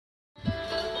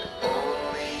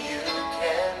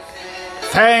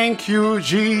Thank you,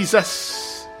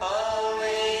 Jesus.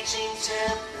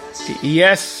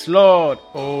 Yes, Lord,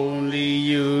 only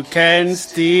you can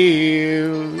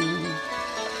still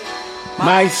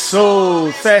my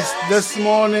soul thirst this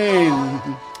morning.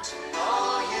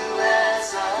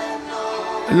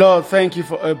 Lord, thank you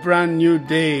for a brand new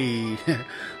day.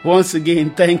 Once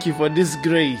again, thank you for this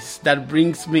grace that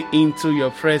brings me into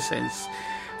your presence.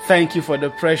 Thank you for the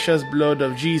precious blood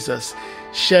of Jesus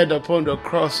shed upon the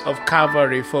cross of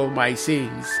Calvary for my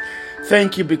sins.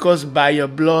 Thank you because by your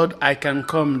blood I can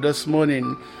come this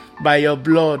morning. By your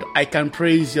blood I can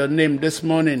praise your name this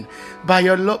morning. By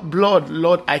your blood,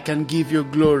 Lord, I can give you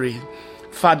glory.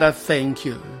 Father, thank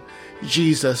you.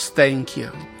 Jesus, thank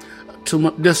you.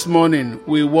 This morning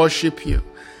we worship you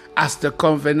as the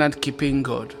covenant-keeping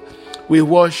God. We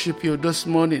worship you this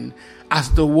morning as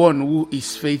the one who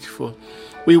is faithful.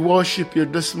 We worship you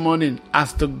this morning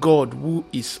as the God who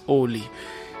is holy.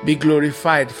 Be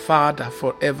glorified, Father,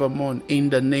 forevermore in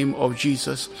the name of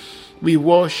Jesus. We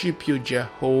worship you,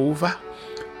 Jehovah.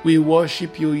 We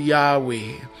worship you,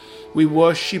 Yahweh. We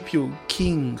worship you,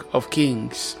 King of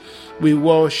Kings. We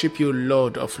worship you,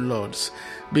 Lord of Lords.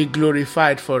 Be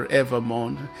glorified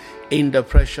forevermore in the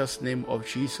precious name of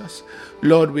Jesus.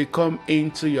 Lord, we come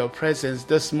into your presence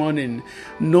this morning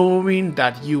knowing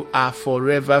that you are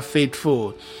forever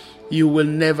faithful. You will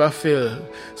never fail.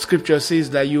 Scripture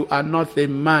says that you are not a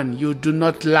man. You do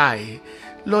not lie.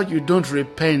 Lord, you don't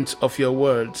repent of your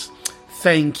words.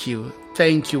 Thank you.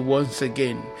 Thank you once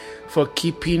again for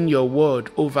keeping your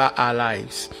word over our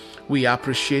lives. We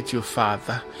appreciate you,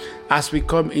 Father. As we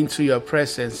come into your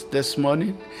presence this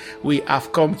morning, we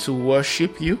have come to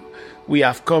worship you. We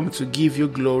have come to give you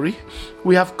glory.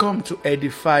 We have come to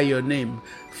edify your name.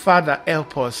 Father,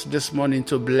 help us this morning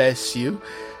to bless you.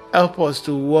 Help us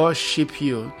to worship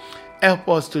you. Help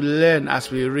us to learn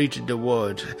as we read the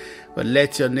word. But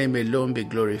let your name alone be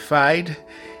glorified.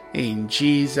 In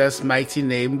Jesus' mighty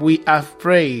name we have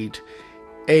prayed.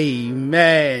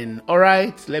 Amen. All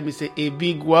right, let me say a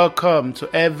big welcome to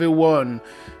everyone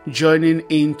joining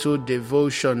into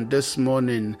devotion this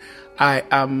morning. I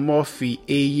am Murphy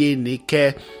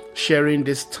Eyenike, sharing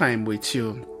this time with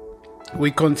you.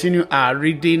 We continue our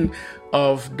reading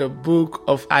of the book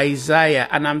of Isaiah,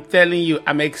 and I'm telling you,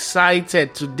 I'm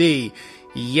excited today.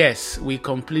 Yes, we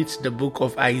complete the book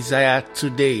of Isaiah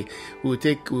today. We'll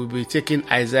be taking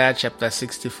Isaiah chapter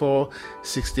 64,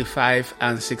 65,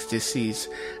 and 66.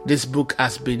 This book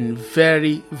has been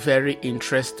very, very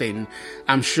interesting.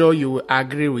 I'm sure you will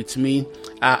agree with me.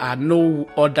 No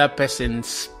other person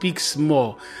speaks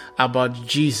more about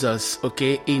Jesus,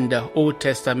 in the Old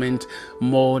Testament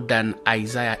more than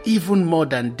Isaiah, even more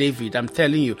than David. I'm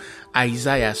telling you,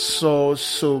 Isaiah saw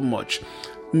so much.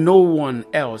 No one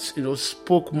else,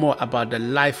 spoke more about the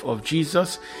life of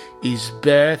Jesus, his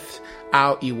birth,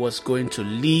 how he was going to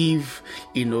live,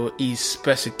 his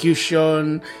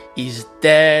persecution, his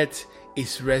death,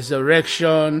 his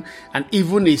resurrection, and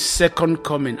even his second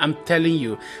coming. I'm telling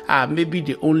you, maybe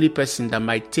the only person that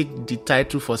might take the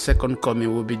title for second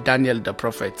coming will be Daniel the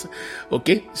prophet.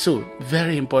 Okay, so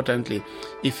very importantly,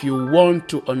 if you want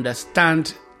to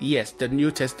understand the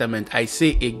New Testament, I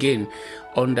say again,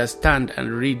 understand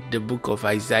and read the book of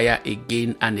Isaiah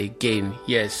again and again.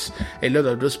 Yes, a lot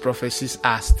of those prophecies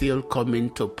are still coming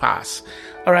to pass.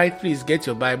 All right, please get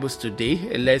your Bibles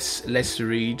today. Let's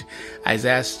read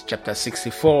Isaiah chapter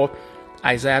 64.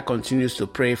 Isaiah continues to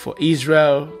pray for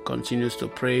Israel, continues to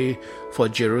pray for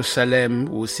Jerusalem.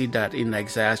 We'll see that in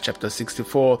Isaiah chapter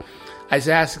 64.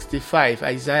 Isaiah 65,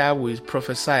 Isaiah will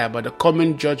prophesy about the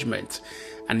coming judgment.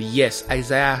 And yes,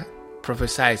 Isaiah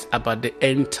prophesies about the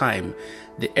end time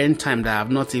that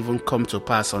have not even come to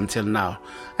pass until now.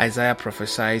 Isaiah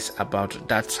prophesies about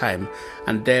that time.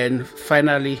 And then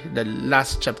finally, the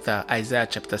last chapter, Isaiah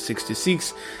chapter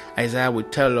 66, Isaiah will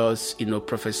tell us,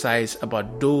 prophesies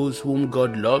about those whom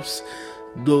God loves,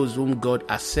 those whom God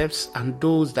accepts, and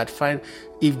those that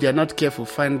if they're not careful,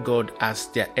 find God as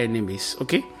their enemies.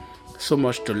 Okay? So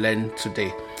much to learn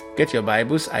today. Get your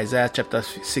Bibles. Isaiah chapter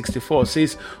 64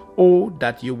 says, "Oh,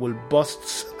 that you will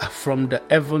burst from the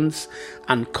heavens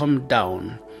and come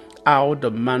down. How the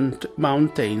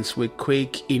mountains will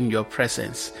quake in your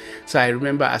presence." So I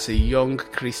remember as a young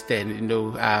Christian,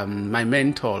 my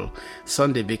mentor,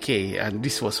 Sunday Beke, and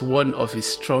this was one of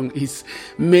his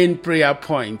main prayer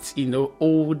points,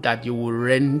 "Oh, that you will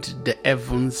rend the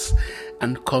heavens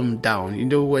and come down.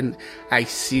 When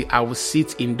I will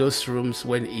sit in those rooms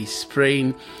when he's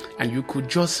praying, and you could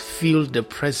just feel the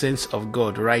presence of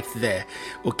God right there.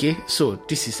 Okay, so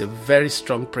this is a very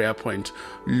strong prayer point.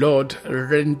 Lord,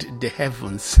 rend the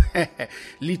heavens,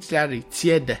 literally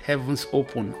tear the heavens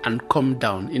open and come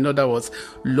down. In other words,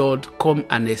 Lord, come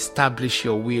and establish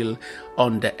your will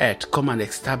on the earth. Come and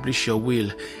establish your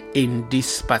will in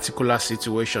this particular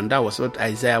situation. That was what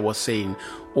Isaiah was saying.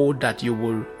 Oh, that you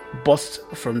will burst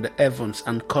from the heavens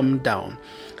and come down.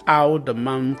 How the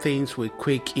mountains will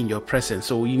quake in your presence.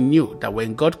 So he knew that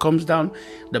when God comes down,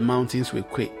 the mountains will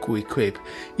quake.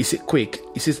 He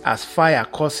says, as fire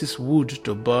causes wood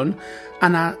to burn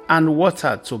and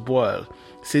water to boil.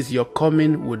 He says, your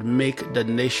coming would make the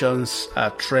nations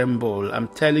tremble. I'm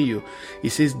telling you. He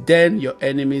says, then your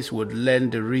enemies would learn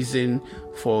the reason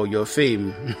for your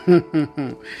fame.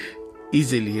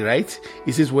 Easily, right?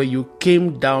 He says, when you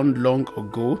came down long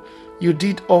ago, you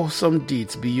did awesome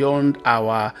deeds beyond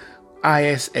our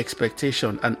highest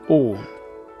expectation, and oh,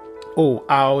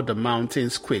 how the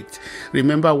mountains quaked.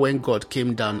 Remember when God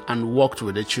came down and walked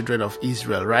with the children of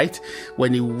Israel, right?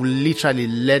 When he literally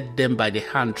led them by the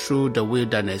hand through the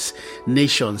wilderness,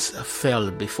 nations fell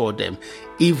before them.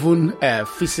 Even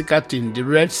physical thing, the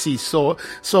Red Sea saw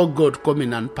God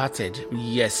coming and parted.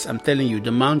 Yes, I'm telling you,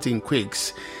 the mountain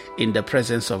quakes in the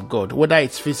presence of God, whether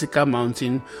it's physical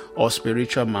mountain or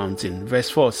spiritual mountain. Verse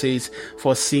 4 says,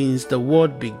 for since the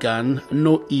world began,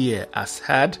 no ear has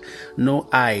heard, no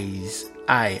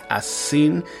eye has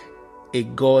seen a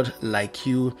God like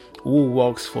you who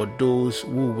works for those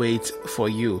who wait for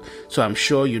you. So I'm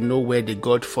sure you know where they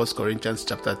got 1 Corinthians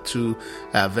chapter 2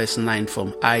 verse 9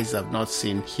 from. Eyes have not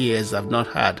seen, ears have not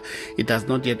heard, it has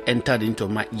not yet entered into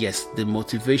my... Yes, the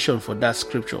motivation for that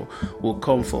scripture will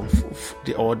come from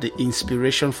the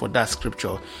inspiration for that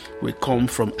scripture will come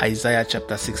from Isaiah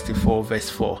chapter 64 verse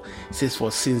 4. It says,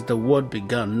 for since the world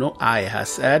began, no eye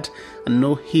has heard, and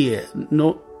no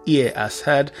ear has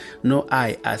heard, no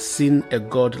eye has seen a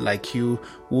God like you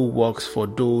who works for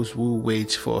those who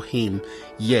wait for him.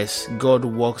 Yes, God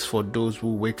works for those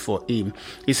who wait for him.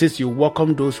 He says, you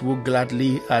welcome those who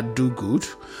gladly do good,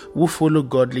 who follow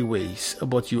godly ways,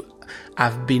 but you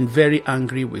have been very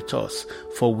angry with us,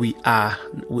 for we are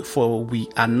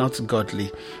not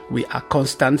godly. We are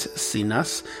constant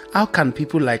sinners. How can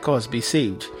people like us be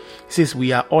saved? He says,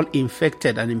 we are all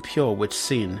infected and impure with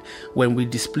sin. When we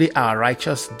display our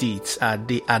righteous deeds,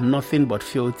 they are nothing but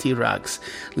filthy rags.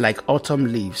 Like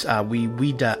autumn leaves, we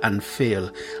wither and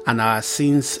fail, and our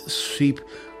sins sweep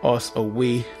us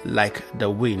away like the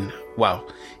wind. Wow.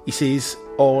 He says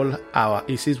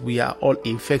we are all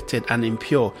infected and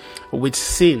impure with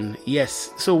sin.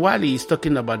 Yes. So while he is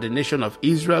talking about the nation of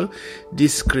Israel,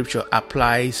 this scripture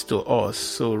applies to us.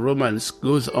 So Romans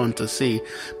goes on to say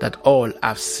that all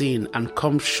have sinned and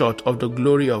come short of the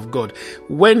glory of God.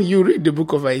 When you read the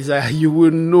book of Isaiah, you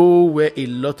will know where a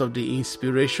lot of the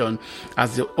inspiration,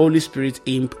 as the Holy Spirit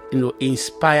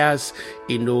inspires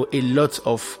a lot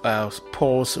of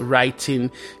Paul's writing,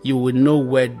 you will know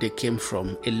where they came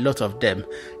from. A lot of them,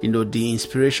 the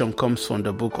inspiration comes from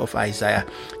the book of Isaiah.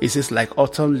 It says, like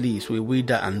autumn leaves, we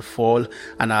wither and fall,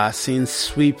 and our sins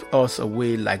sweep us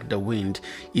away like the wind.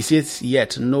 It says,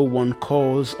 yet no one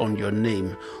calls on your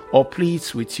name or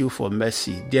pleads with you for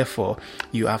mercy. Therefore,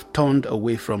 you have turned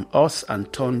away from us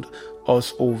and turned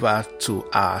us over to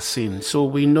our sin. So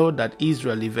we know that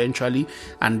Israel eventually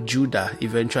and Judah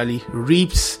eventually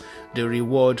reaps the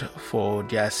reward for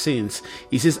their sins.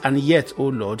 He says, and yet, O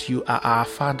Lord, you are our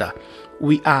Father.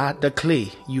 We are the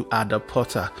clay, you are the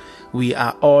potter. We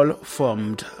are all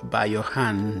formed by your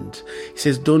hand. He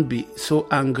says, don't be so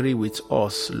angry with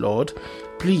us, Lord.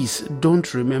 Please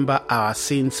don't remember our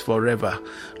sins forever.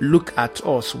 Look at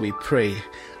us, we pray,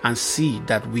 and see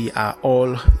that we are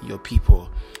all your people.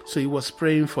 So he was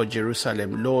praying for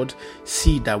Jerusalem. Lord,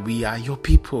 see that we are your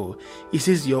people. He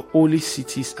says your holy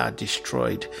cities are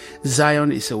destroyed.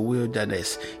 Zion is a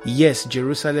wilderness. Yes,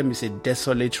 Jerusalem is a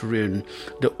desolate ruin.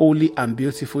 The holy and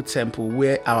beautiful temple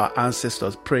where our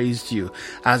ancestors praised you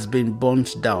has been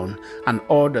burnt down, and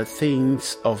all the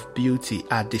things of beauty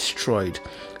are destroyed.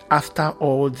 After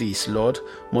all this, Lord,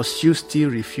 must you still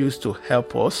refuse to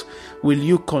help us? Will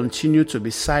you continue to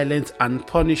be silent and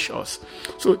punish us?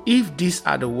 So if these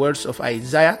are the words of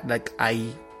Isaiah, like I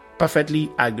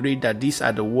perfectly agree that these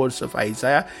are the words of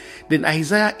Isaiah, then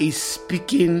Isaiah is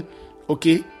speaking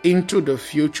okay, into the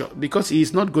future, because he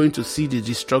is not going to see the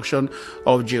destruction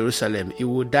of Jerusalem. He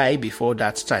will die before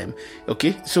that time.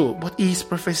 Okay, so but he is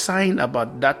prophesying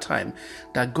about that time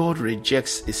that God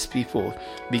rejects his people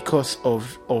because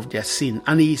of their sin,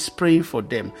 and he is praying for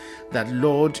them that,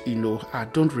 Lord,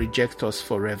 don't reject us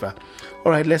forever.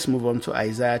 All right, let's move on to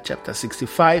Isaiah chapter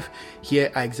 65.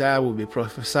 Here Isaiah will be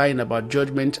prophesying about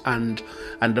judgment and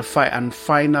the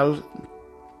final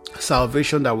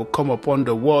salvation that will come upon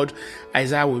the world.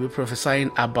 Isaiah will be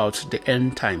prophesying about the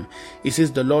end time. He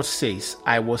says, the Lord says,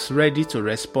 I was ready to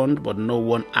respond, but no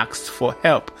one asked for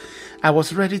help. I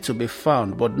was ready to be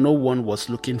found, but no one was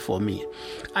looking for me.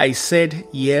 I said,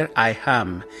 here I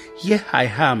am,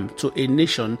 to a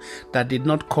nation that did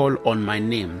not call on my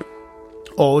name.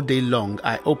 All day long,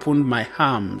 I opened my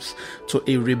arms to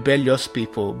a rebellious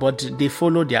people, but they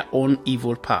follow their own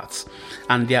evil paths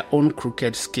and their own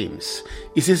crooked schemes.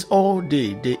 It says, all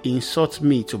day they insult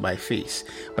me to my face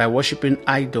by worshipping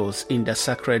idols in the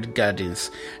sacred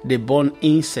gardens. They burn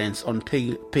incense on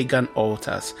pagan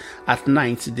altars. At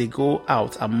night they go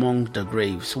out among the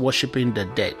graves, worshipping the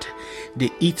dead.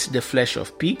 They eat the flesh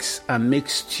of pigs and make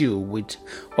stew with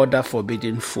other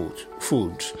forbidden foods.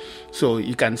 So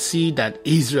you can see that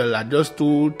Israel are just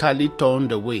totally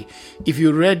turned away. If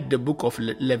you read the book of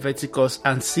Leviticus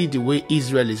and see the way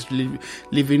Israel is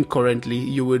living currently,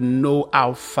 you will know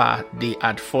how far they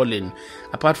had fallen.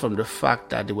 Apart from the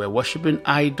fact that they were worshiping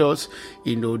idols,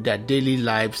 their daily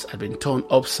lives had been turned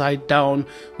upside down.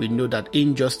 We know that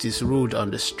injustice ruled on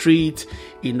the street.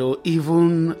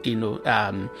 Even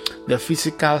the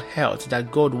physical health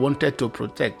that God wanted to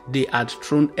protect, they had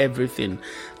thrown everything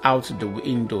out the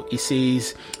window. It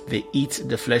says they eat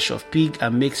the flesh of pig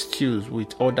and make stews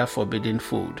with other forbidden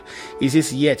food. It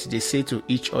says, yet they say to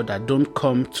each other, don't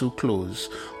come too close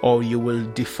or you will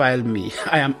defile me.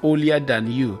 I am holier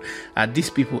than you. These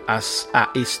people are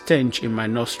a stench in my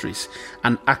nostrils,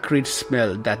 an acrid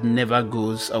smell that never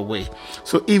goes away.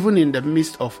 So even in the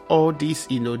midst of all this,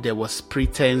 there was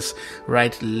pretense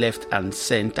right, left and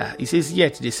center. It says,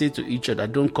 yet they say to each other,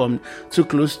 don't come too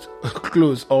close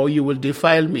or you will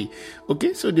defile me.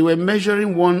 Okay, so they were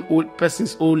measuring one old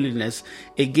person's holiness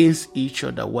against each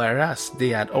other, whereas they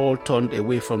had all turned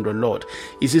away from the Lord.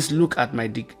 It says, look,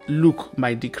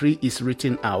 my decree is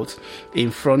written out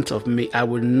in front of me. I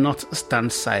will not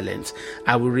stand silent.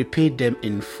 I will repay them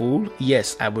in full.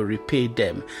 Yes, I will repay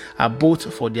them,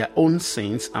 both for their own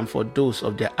sins and for those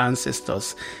of their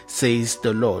ancestors, says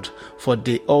the Lord. For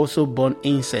they also burn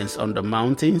incense on the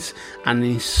mountains and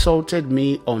insulted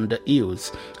me on the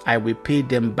hills. I will pay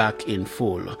them back in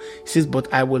full. He says,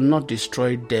 but I will not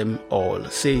destroy them all,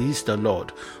 says the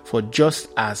Lord. For just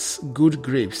as good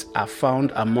grapes are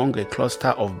found among a cluster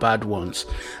of bad ones,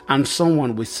 and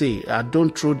someone will say,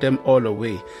 don't throw them all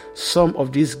away. Some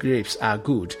of these grapes are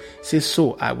good. He says,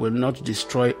 so I will not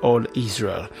destroy all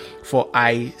Israel, for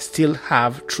I still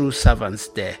have true servants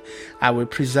there. I will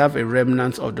preserve a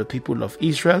remnant of the people of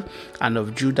Israel and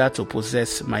of Judah to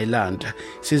possess my land.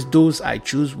 He says, those I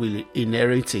choose will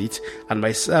inherit it, and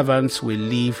my servants will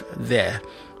live there.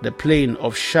 The plain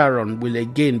of Sharon will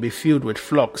again be filled with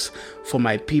flocks for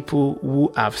my people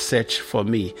who have searched for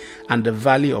me, and the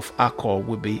valley of Achor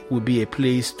will be a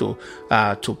place to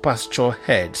pasture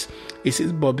herds. It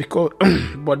says, but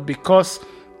because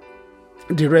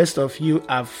the rest of you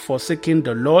have forsaken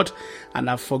the Lord and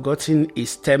have forgotten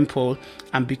his temple,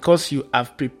 and because you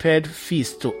have prepared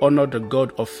feasts to honor the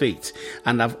God of faith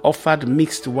and have offered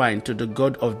mixed wine to the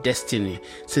God of destiny,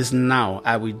 says, now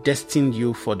I will destine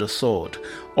you for the sword.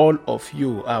 All of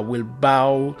you will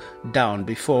bow down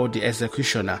before the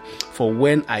executioner. For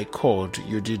when I called,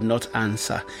 you did not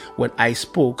answer. When I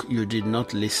spoke, you did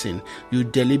not listen. You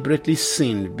deliberately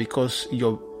sinned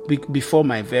before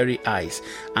my very eyes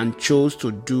and chose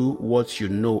to do what you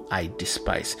know I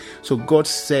despise. So God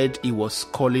said he was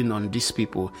calling on these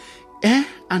people,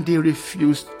 and they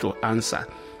refused to answer.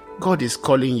 God is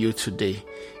calling you today.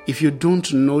 If you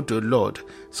don't know the Lord,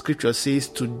 Scripture says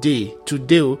today,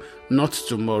 not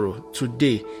tomorrow.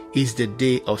 Today is the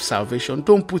day of salvation.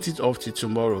 Don't put it off till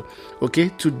tomorrow. Okay?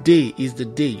 Today is the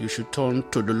day you should turn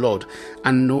to the Lord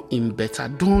and know him better.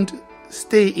 Don't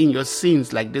stay in your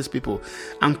sins like these people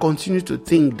and continue to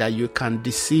think that you can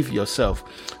deceive yourself.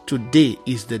 Today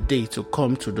is the day to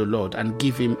come to the Lord and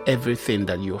give him everything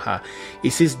that you have.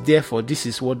 It says, therefore, this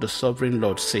is what the sovereign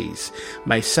Lord says.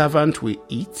 My servant will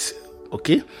eat,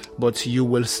 but you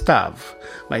will starve.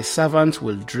 My servant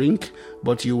will drink,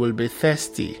 but you will be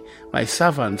thirsty. My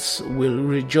servants will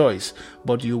rejoice,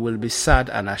 but you will be sad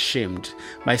and ashamed.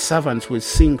 My servants will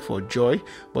sing for joy,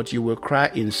 but you will cry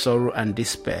in sorrow and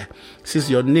despair. Since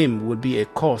your name will be a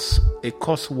curse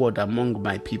word among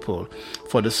my people,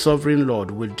 for the sovereign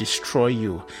Lord will destroy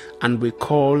you, and will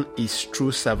call his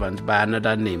true servant by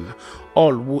another name.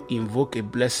 All who invoke a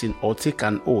blessing or take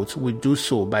an oath will do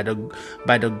so by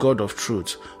the God of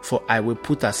truth, for I will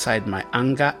put aside my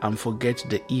anger and forget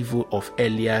the evil of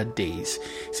earlier days.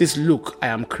 It says, look, I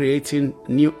am creating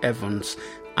new heavens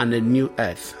and a new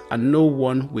earth, and no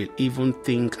one will even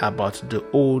think about the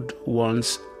old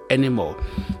ones anymore.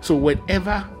 So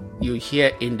whenever you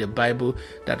hear in the Bible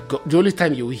that God, the only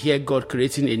time you hear God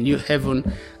creating a new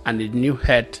heaven and a new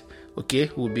earth,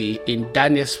 will be in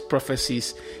Daniel's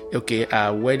prophecies,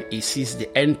 when he sees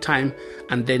the end time,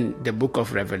 and then the book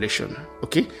of Revelation.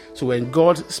 So when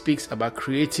God speaks about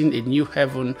creating a new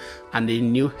heaven and a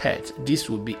new earth, this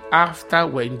will be after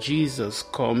when Jesus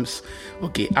comes,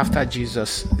 after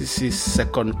Jesus, this is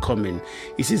second coming.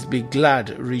 He says, be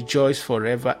glad, rejoice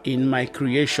forever in my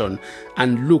creation,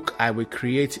 and look, I will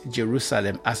create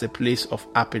Jerusalem as a place of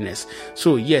happiness.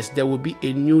 So yes, there will be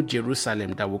a new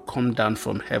Jerusalem that will come down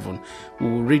from heaven. We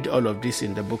will read all of this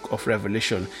in the book of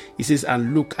Revelation. He says,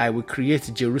 and look, I will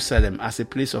create Jerusalem as a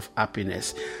place of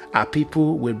happiness. Our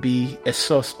people will be a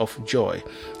source of joy.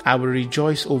 I will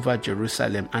rejoice over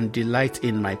Jerusalem and delight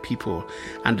in my people,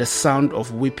 and the sound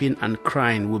of weeping and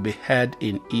crying will be heard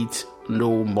in it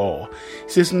no more.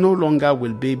 It says, no longer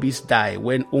will babies die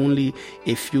when only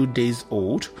a few days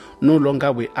old. No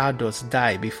longer will adults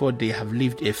die before they have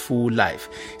lived a full life.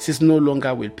 It says, no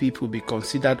longer will people be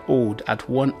considered old at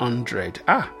 100.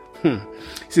 It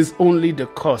says only the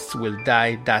cursed will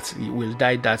die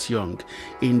that young.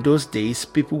 In those days,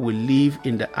 people will live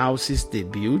in the houses they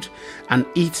build and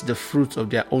eat the fruit of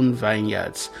their own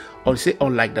vineyards. Or say,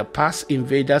 unlike the past,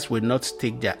 invaders will not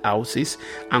take their houses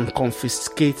and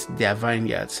confiscate their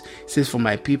vineyards. It says, for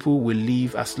my people will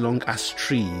live as long as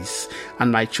trees,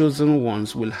 and my chosen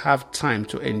ones will have time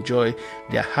to enjoy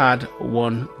their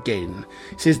hard-won gain.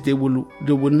 It says, they will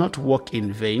not work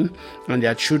in vain, and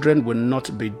their children will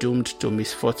not be doomed to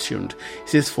misfortune. It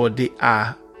says, for they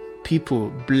are people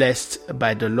blessed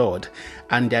by the Lord,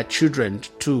 and their children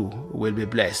too will be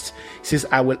blessed. He says,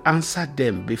 I will answer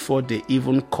them before they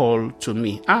even call to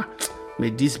me.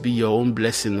 May this be your own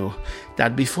blessing,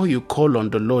 that before you call on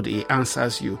the Lord, he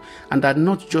answers you, and that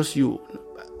not just you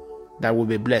that will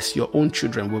be blessed, your own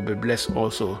children will be blessed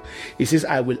also. He says,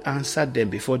 I will answer them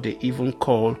before they even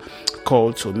call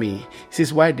to me. He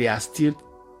says, while they are still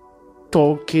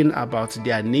talking about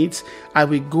their needs, I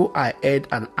will go ahead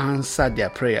and answer their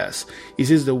prayers. He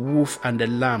says, the wolf and the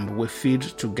lamb will feed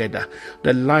together.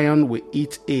 The lion will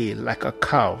eat hay like a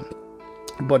cow,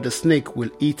 but the snake will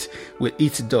eat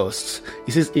dust.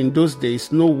 He says, in those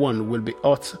days, no one will be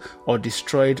hurt or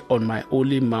destroyed on my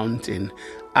holy mountain.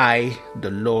 I,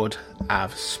 the Lord,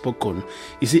 have spoken.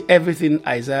 You see, everything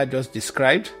Isaiah just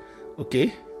described,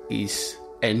 is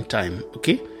end time,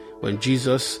 When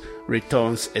Jesus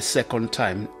returns a second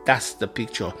time, that's the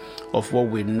picture of what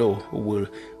we know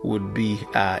would be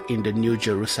in the New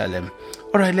Jerusalem.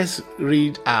 All right, let's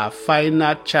read our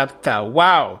final chapter.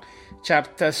 Wow,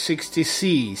 chapter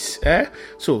 66.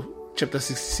 So chapter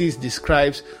 66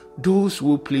 describes those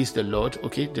who please the Lord.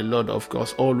 The Lord, of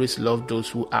course, always loves those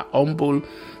who are humble,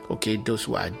 those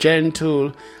who are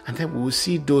gentle, and then we will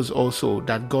see those also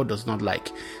that God does not like,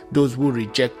 those who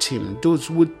reject him, those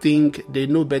who think they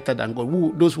know better than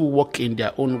God, those who walk in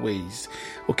their own ways.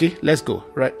 Let's go.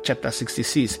 Right, chapter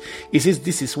 66. It says,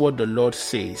 this is what the Lord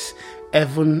says.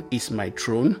 Heaven is my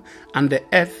throne, and the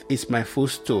earth is my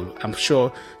footstool. I'm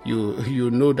sure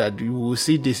you know that you will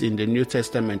see this in the New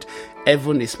Testament.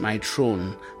 Heaven is my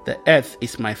throne, the earth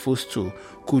is my footstool.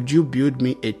 Could you build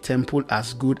me a temple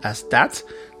as good as that?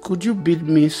 Could you build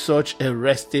me such a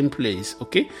resting place?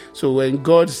 So when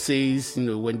God says,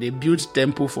 when they built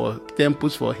temples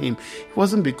for him, it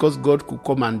wasn't because God could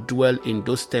come and dwell in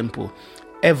those temples.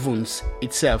 Heavens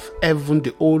itself,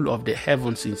 the whole of the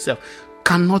heavens itself,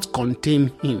 cannot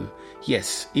contain him.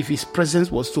 Yes, if his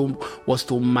presence was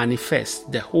to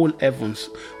manifest, the whole heavens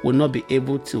will not be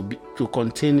able to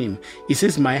contain him. He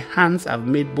says, my hands have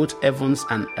made both heavens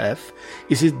and earth.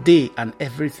 He says, they and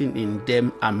everything in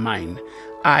them are mine.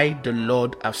 I, the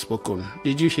Lord, have spoken.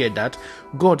 Did you hear that?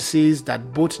 God says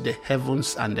that both the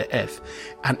heavens and the earth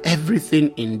and everything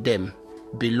in them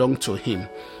belong to him.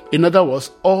 In other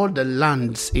words, all the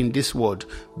lands in this world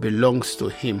belongs to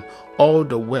him. All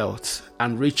the wealth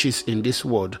and riches in this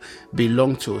world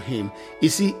belong to him. You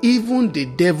see, even the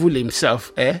devil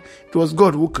himself, it was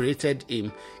God who created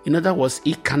him. In other words,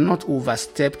 he cannot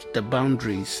overstep the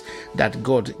boundaries that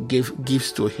God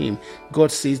gives to him.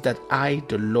 God says that I,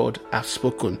 the Lord, have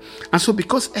spoken. And so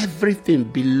because everything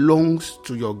belongs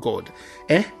to your God,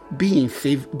 be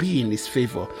in his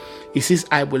favor. He says,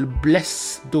 I will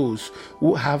bless those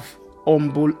who have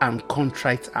humble and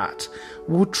contrite heart,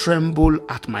 who tremble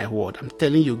at my word. I'm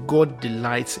telling you, God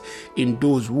delights in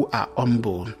those who are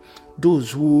humble,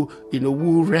 those who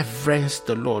reverence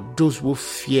the Lord, those who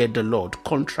fear the Lord,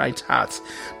 contrite hearts.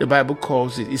 The Bible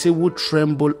calls it. It says, who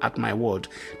tremble at my word.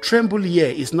 Tremble here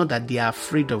is not that they are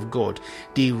afraid of God.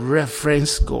 They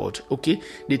reverence God. Okay,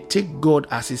 they take God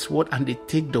as his word, and they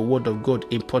take the word of God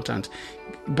important.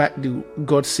 But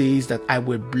God says that I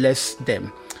will bless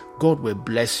them. God will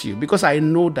bless you because I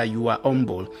know that you are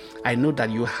humble. I know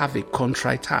that you have a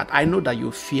contrite heart. I know that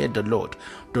you fear the Lord.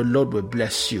 The Lord will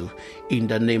bless you in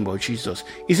the name of Jesus.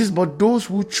 He says, but those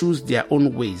who choose their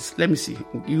own ways. Let me see.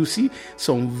 You see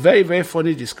some very, very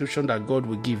funny description that God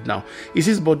will give now. He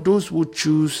says, but those who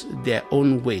choose their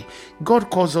own way. God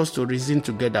calls us to reason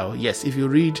together. Yes, if you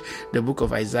read the book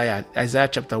of Isaiah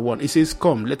chapter 1, it says,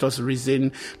 come, let us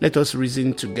reason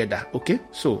together. Okay,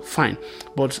 so fine.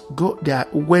 But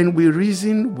when we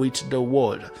reason with the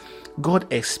word, God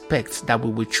expects that we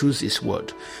will choose his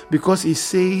word, because he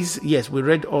says, yes, we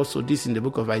read also this in the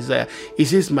book of Isaiah. He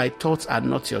says, my thoughts are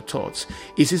not your thoughts.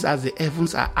 He says, as the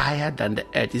heavens are higher than the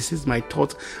earth, he says, my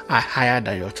thoughts are higher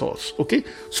than your thoughts. Okay,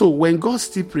 so when God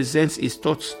still presents his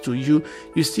thoughts to you,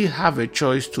 you still have a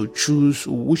choice to choose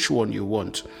which one you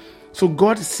want. So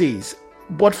God says,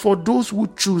 but for those who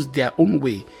choose their own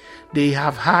way, they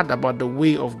have heard about the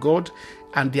way of God,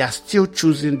 and they are still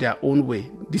choosing their own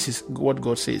way. This is what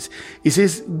God says. He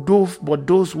says, but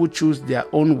those who choose their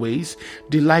own ways,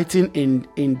 delighting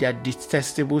in their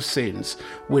detestable sins,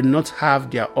 will not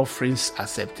have their offerings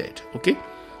accepted. Okay?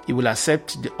 He will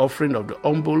accept the offering of the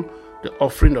humble, the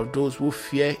offering of those who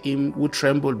fear him, who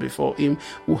tremble before him,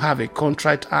 who have a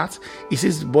contrite heart. He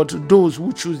says, but those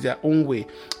who choose their own way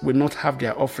will not have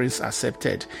their offerings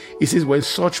accepted. He says, when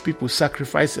such people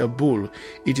sacrifice a bull,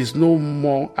 it is no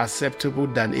more acceptable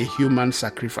than a human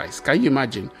sacrifice. Can you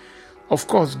imagine? Of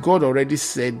course, God already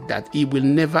said that he will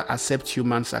never accept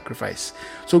human sacrifice.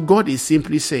 So God is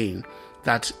simply saying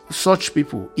that such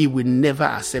people, he will never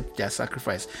accept their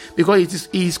sacrifice, because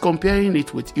he is comparing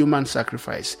it with human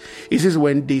sacrifice. He says,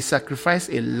 when they sacrifice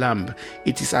a lamb,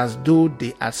 it is as though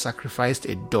they had sacrificed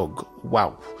a dog.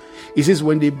 Wow. He says,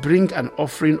 when they bring an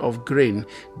offering of grain,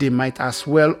 they might as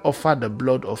well offer the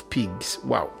blood of pigs.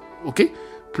 Wow. Okay,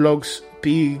 plugs,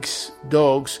 pigs,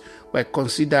 dogs were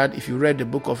considered, if you read the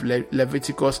book of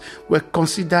Leviticus, were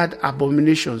considered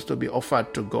abominations to be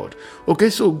offered to God. Okay,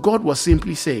 so God was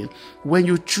simply saying, when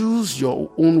you choose your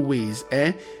own ways,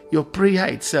 your prayer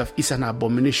itself is an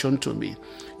abomination to me.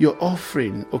 Your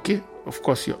offering, okay, of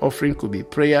course, your offering could be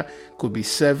prayer, could be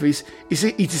service. He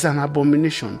says it is an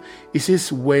abomination. He says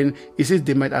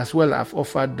they might as well have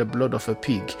offered the blood of a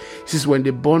pig. He says when they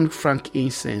burn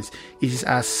frankincense, it is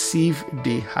as if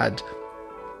they had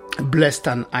blessed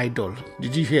an idol.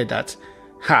 Did you hear that?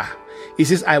 He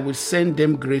says, I will send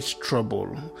them great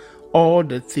trouble, all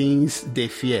the things they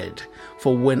feared.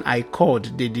 For when I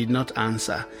called, they did not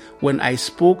answer. When I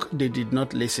spoke, they did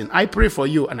not listen. I pray for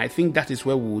you, and I think that is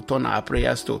where we will turn our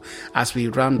prayers to as we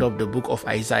round up the book of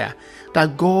Isaiah,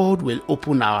 that God will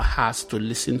open our hearts to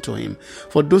listen to him.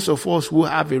 For those of us who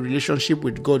have a relationship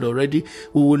with God already,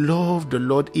 we will love the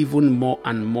Lord even more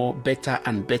and more, better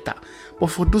and better. But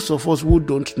for those of us who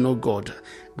don't know God,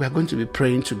 we are going to be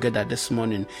praying together this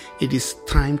morning. It is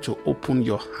time to open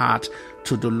your heart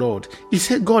to the Lord. He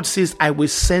said, God says, I will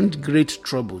send great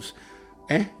troubles.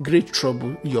 Great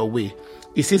trouble your way.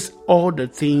 He says, all the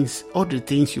things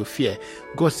you fear,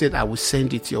 God said, I will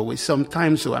send it your way.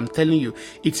 Sometimes, so I'm telling you,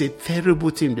 it's a terrible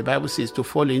thing, the Bible says, to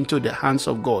fall into the hands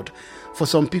of God. For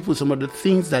some people, some of the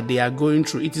things that they are going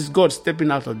through, it is God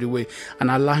stepping out of the way and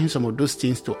allowing some of those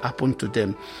things to happen to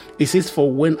them. It says,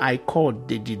 for when I called,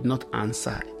 they did not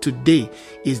answer. Today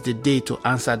is the day to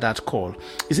answer that call.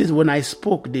 It says, when I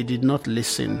spoke, they did not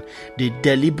listen. They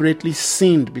deliberately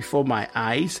sinned before my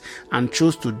eyes and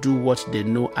chose to do what they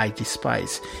know I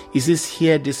despise. It says,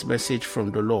 hear this message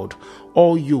from the Lord,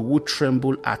 all you who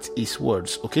tremble at his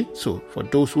words. Okay, so for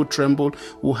those who tremble,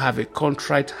 who have a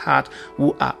contrite heart,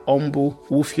 who are humble,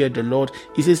 who fear the Lord,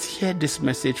 he says, hear this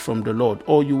message from the Lord,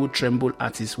 all you who tremble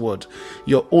at his word.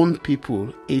 Your own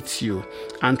people hate you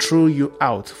and throw you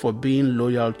out for being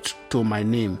loyal to my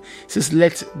name. He says,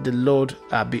 let the Lord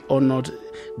be honored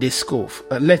they scoff.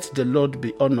 Let the Lord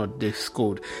be honored, they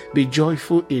scold. Be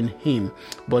joyful in him,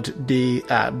 but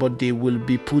they will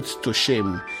be put to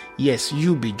shame. Yes,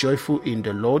 you be joyful in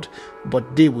the Lord,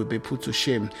 but they will be put to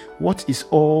shame. What is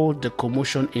all the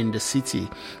commotion in the city?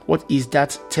 What is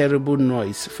that terrible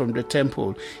noise from the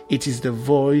temple? It is the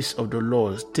voice of the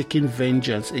Lord taking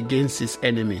vengeance against his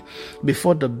enemy.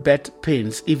 Before the birth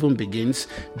pains even begins,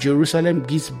 Jerusalem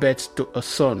gives birth to a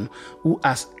son. Who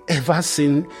has ever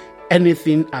seen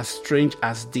anything as strange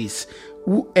as this?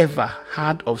 Whoever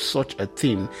heard of such a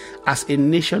thing? Has a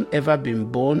nation ever been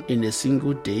born in a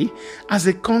single day? Has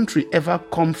a country ever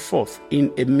come forth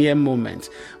in a mere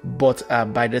moment? But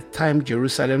by the time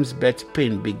Jerusalem's birth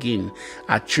pain begin,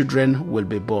 our children will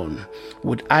be born.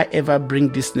 Would I ever bring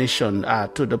this nation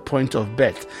to the point of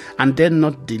birth and then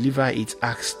not deliver it?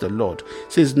 Asks the Lord.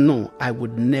 Says, no, I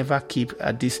would never keep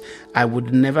this. I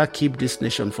would never keep this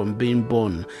nation from being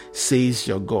born, says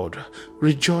your God.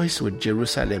 Rejoice with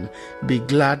Jerusalem. Be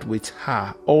glad with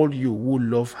her, all you who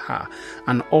love her,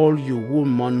 and all you who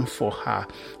mourn for her.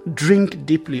 Drink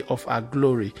deeply of her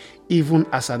glory, even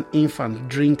as an infant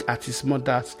drink at his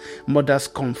mother's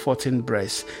comforting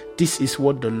breast. This is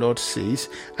what the Lord says.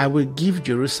 I will give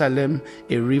Jerusalem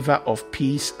a river of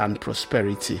peace and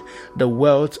prosperity. The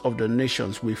wealth of the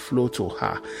nations will flow to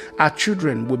her. Her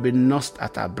children will be nursed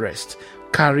at her breast,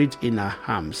 carried in her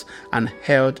arms, and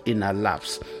held in her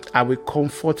laps. I will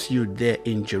comfort you there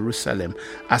in Jerusalem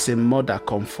as a mother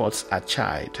comforts a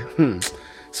child.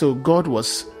 So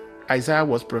Isaiah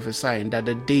was prophesying that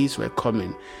the days were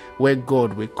coming where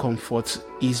God will comfort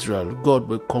Israel. God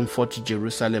will comfort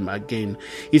Jerusalem again.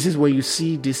 He says, when you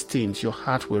see these things, your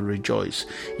heart will rejoice.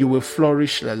 You will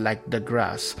flourish like the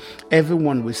grass.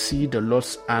 Everyone will see the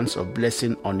Lord's hands of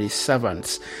blessing on his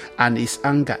servants and his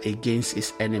anger against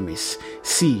his enemies.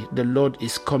 See, the Lord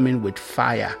is coming with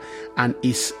fire, and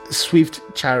his swift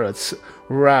chariots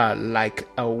roar like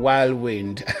a wild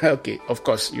wind. Okay, of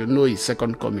course, you know his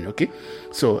second coming, okay?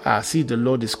 So, see, the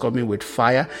Lord is coming with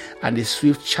fire, and his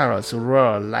swift chariots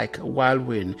roar like wild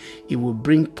wind. He will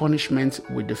bring punishment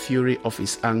with the fury of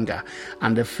his anger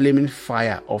and the flaming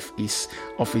fire of his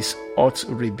hot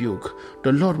rebuke.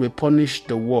 The Lord will punish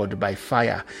the world by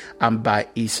fire and by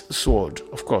his sword.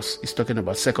 Of course, he's talking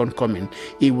about second coming.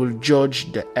 He will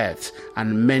judge the earth,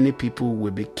 and many people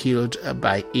will be killed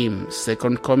by him.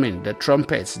 Second coming, the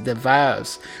trumpets, the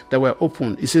vials that were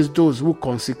opened. It says those who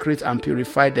consecrate and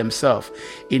purify themselves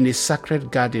in a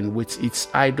sacred garden with its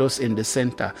idols in the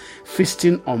center,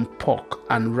 feasting on pork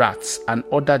and rats and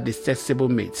other detestable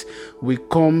meats, will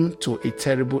come to a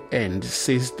terrible end,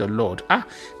 says the Lord.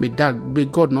 May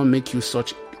God not make you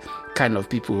such kind of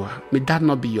people. May that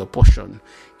not be your portion,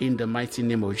 in the mighty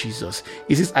name of Jesus.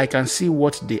 He says, I can see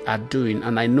what they are doing,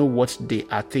 and I know what they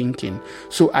are thinking.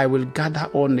 So I will gather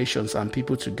all nations and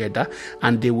people together,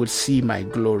 and they will see my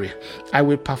glory. I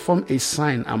will perform a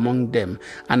sign among them,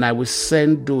 and I will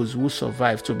send those who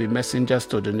survive to be messengers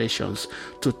to the nations,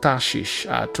 to Tarshish,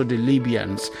 to the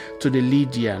Libyans, to the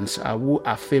Lydians, who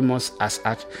are famous as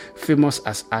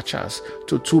archers,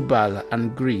 to Tubal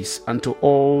and Greece, and to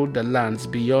all the lands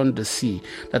beyond the sea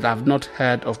that have not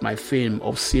heard of my fame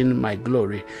of seeing my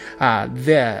glory.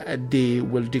 There they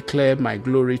will declare my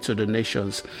glory to the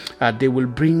nations. They will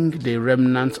bring the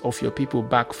remnant of your people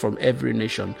back from every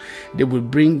nation. They will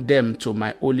bring them to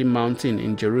my holy mountain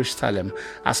in Jerusalem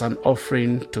as an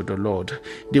offering to the Lord.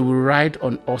 They will ride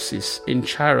on horses, in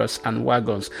chariots and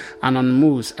wagons, and on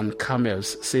mules and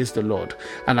camels, says the Lord.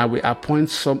 And I will appoint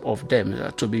some of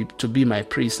them to be my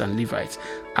priests and Levites.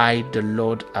 I, the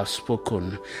Lord, have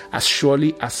spoken. As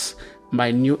surely as my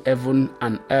new heaven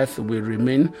and earth will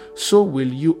remain, so will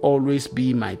you always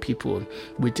be my people,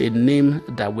 with a name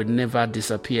that will never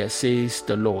disappear, says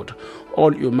the Lord.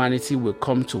 All humanity will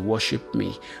come to worship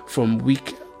me from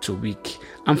week to week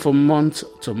and from month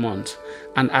to month.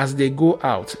 And as they go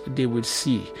out, they will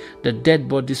see the dead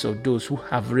bodies of those who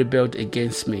have rebelled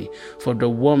against me, for the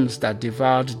worms that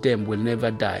devoured them will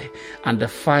never die, and the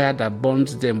fire that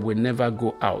burns them will never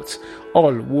go out.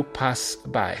 All who pass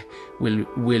by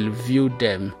will view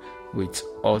them with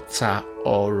utter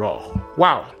horror.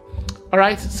 Wow. All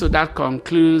right, so that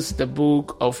concludes the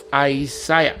book of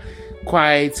Isaiah.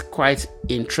 Quite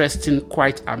interesting,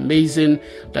 quite amazing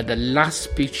that the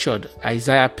last picture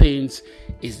Isaiah paints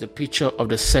is the picture of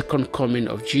the second coming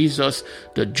of Jesus,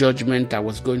 the judgment that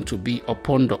was going to be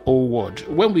upon the whole world.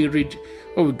 When we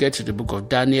get to the book of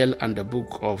Daniel and the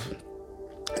book of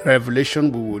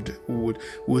Revelation,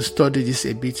 we'll study this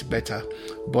a bit better.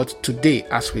 But today,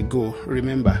 as we go,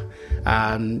 remember,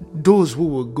 those who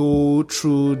will go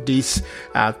through this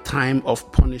time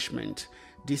of punishment,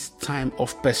 this time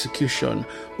of persecution,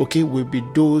 okay, will be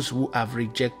those who have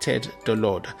rejected the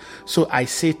Lord. So I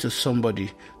say to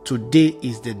somebody, today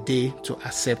is the day to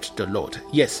accept the Lord.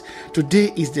 Yes,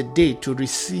 today is the day to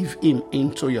receive him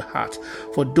into your heart.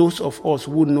 For those of us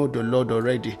who know the Lord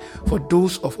already, for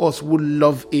those of us who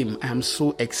love him, I am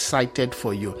so excited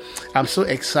for you. I'm so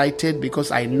excited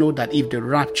because I know that if the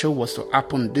rapture was to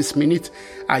happen this minute,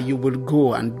 you will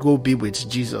go be with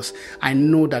Jesus. I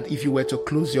know that if you were to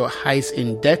close your eyes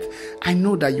in death, I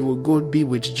know that you will go be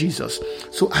with Jesus.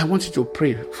 So I want you to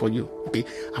pray for you. Okay,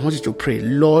 I want you to pray,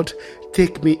 Lord,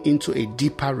 take me into a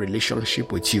deeper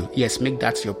relationship with you. Yes, make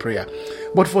that your prayer.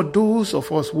 But for those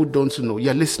of us who don't know,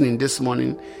 you're listening this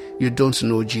morning, you don't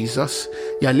know Jesus.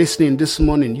 You're listening this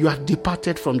morning, you have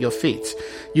departed from your faith.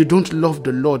 You don't love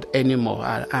the Lord anymore.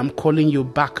 I'm calling you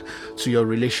back to your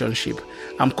relationship.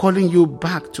 I'm calling you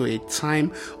back to a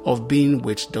time of being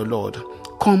with the Lord.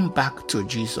 Come back to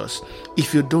Jesus.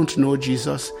 If you don't know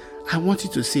Jesus, I want you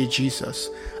to say, Jesus,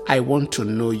 I want to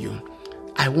know you.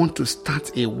 I want to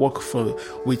start a walk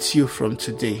with you from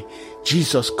today.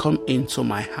 Jesus, come into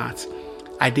my heart.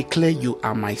 I declare you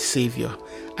are my Savior.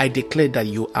 I declare that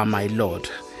you are my Lord.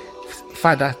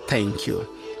 Father, thank you.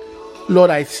 Lord,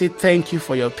 I say thank you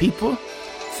for your people.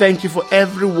 Thank you for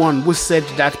everyone who said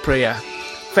that prayer.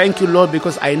 Thank you, Lord,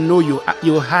 because I know you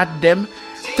heard them.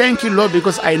 Thank you, Lord,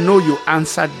 because I know you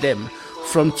answered them.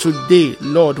 From today,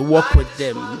 Lord, walk with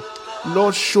them.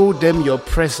 Lord, show them your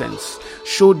presence.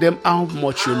 Show them how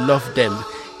much you love them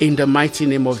in the mighty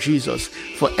name of Jesus.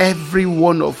 For every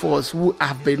one of us who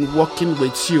have been walking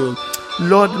with you,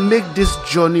 Lord, make this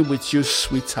journey with you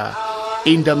sweeter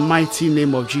in the mighty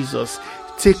name of Jesus.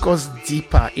 Take us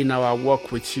deeper in our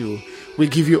walk with you. We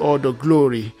give you all the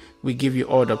glory. We give you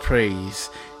all the praise.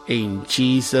 In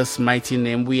Jesus' mighty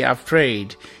name we have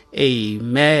prayed.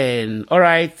 Amen. All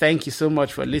right. Thank you so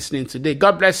much for listening today.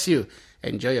 God bless you.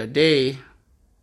 Enjoy your day.